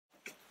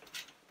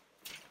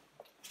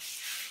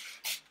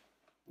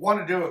Want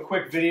to do a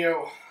quick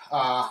video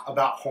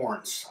about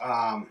horns.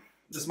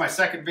 This is my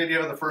second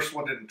video. The first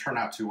one didn't turn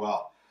out too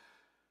well.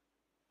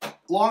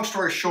 Long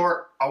story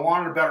short, I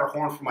wanted a better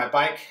horn for my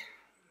bike.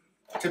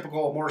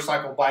 Typical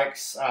motorcycle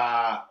bikes,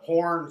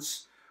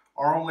 horns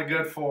are only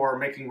good for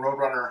making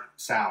Roadrunner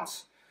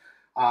sounds.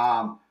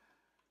 I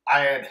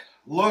had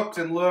looked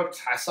and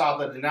looked. I saw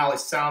the Denali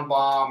Sound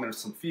Bomb and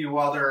some few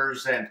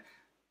others, and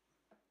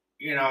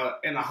you know,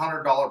 in the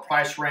 $100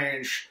 price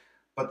range.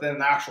 But then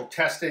the actual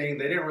testing,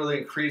 they didn't really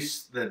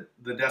increase the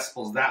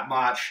decibels that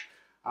much.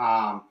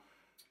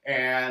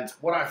 And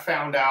what I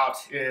found out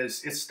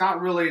is it's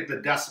not really the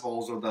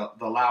decibels or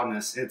the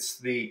loudness, it's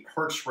the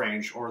hertz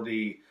range or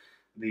the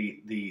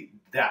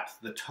depth,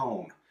 the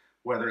tone,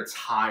 whether it's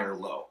high or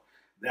low.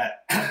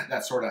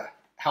 That sort of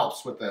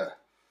helps with the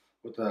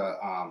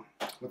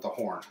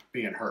horn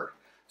being heard.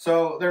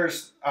 So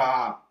there's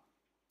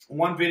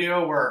one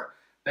video where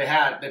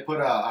they put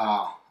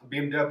a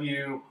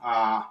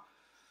BMW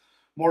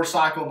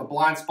motorcycle in the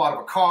blind spot of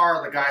a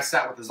car. The guy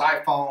sat with his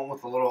iPhone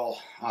with a little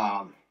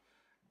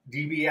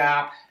dB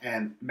app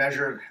and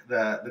measured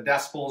the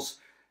decibels,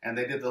 and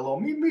they did the little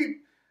meep meep.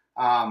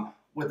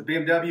 With the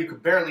BMW, you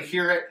could barely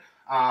hear it.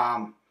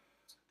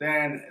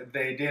 Then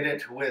they did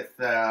it with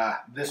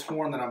this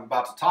horn that I'm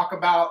about to talk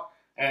about,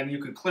 and you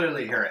could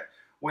clearly hear it.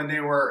 When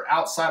they were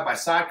out side by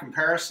side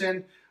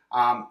comparison,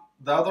 the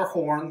other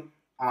horn,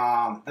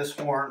 this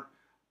horn,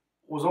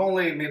 was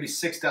only maybe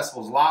 6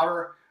 decibels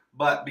louder,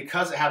 but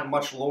because it had a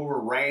much lower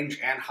range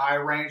and high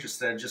range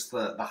instead of just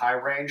the high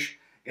range,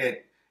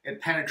 it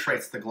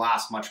penetrates the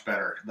glass much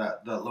better, the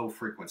low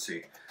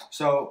frequency.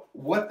 So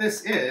what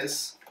this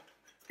is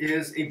a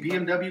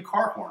BMW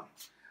car horn.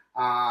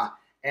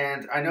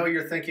 And I know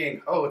you're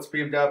thinking, oh, it's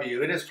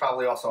BMW. It is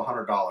probably also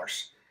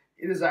 $100.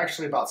 It is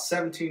actually about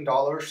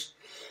 $17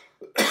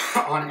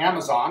 on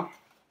Amazon,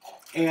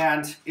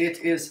 and it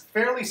is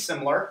fairly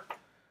similar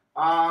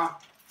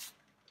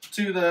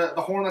to the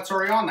horn that's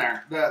already on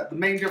there. The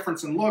main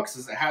difference in looks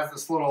is it has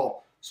this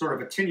little sort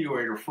of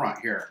attenuator front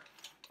here.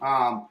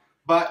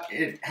 But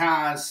it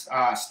has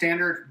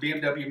standard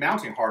BMW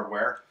mounting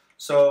hardware,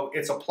 so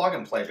it's a plug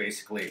and play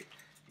basically.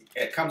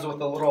 It comes with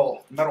a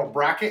little metal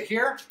bracket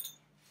here,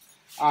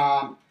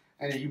 and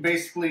you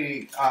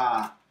basically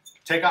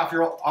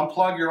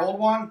unplug your old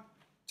one,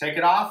 take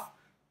it off,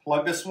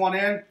 plug this one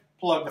in,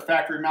 plug the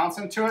factory mounts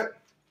into it.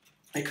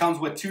 It comes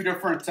with two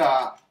different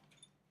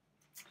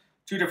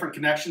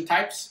connection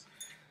types,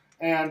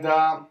 and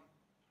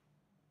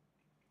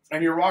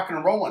you're rocking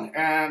and rolling.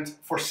 And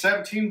for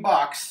 17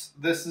 bucks,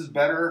 this is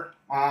better,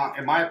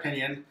 in my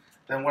opinion,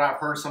 than what I've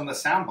heard some of the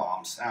sound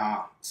bombs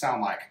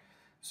sound like.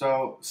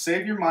 So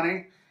save your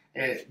money.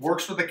 It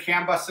works with the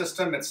CAN bus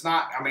system. It's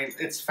not, I mean,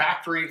 it's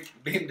factory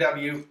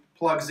BMW,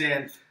 plugs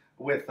in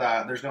with,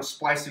 there's no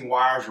splicing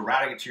wires or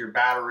routing it to your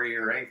battery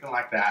or anything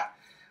like that.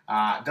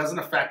 It doesn't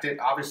affect it.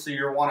 Obviously,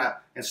 you'll want to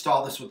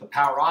install this with the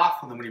power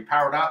off, and then when you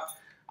power it up,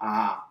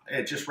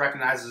 it just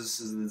recognizes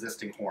this as an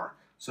existing horn.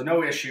 So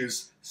no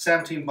issues,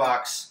 17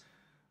 bucks,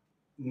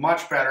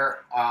 much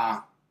better,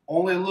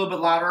 only a little bit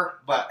louder,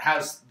 but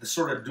has the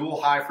sort of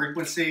dual high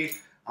frequency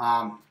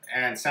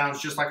and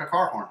sounds just like a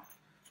car horn.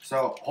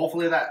 So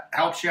hopefully that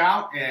helps you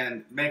out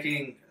in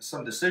making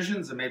some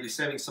decisions and maybe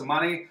saving some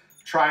money.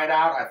 Try it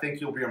out, I think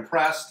you'll be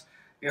impressed.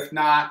 If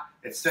not,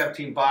 it's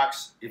 17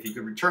 bucks. If you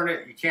can return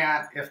it, you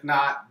can. If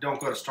not, don't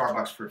go to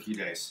Starbucks for a few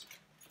days.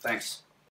 Thanks.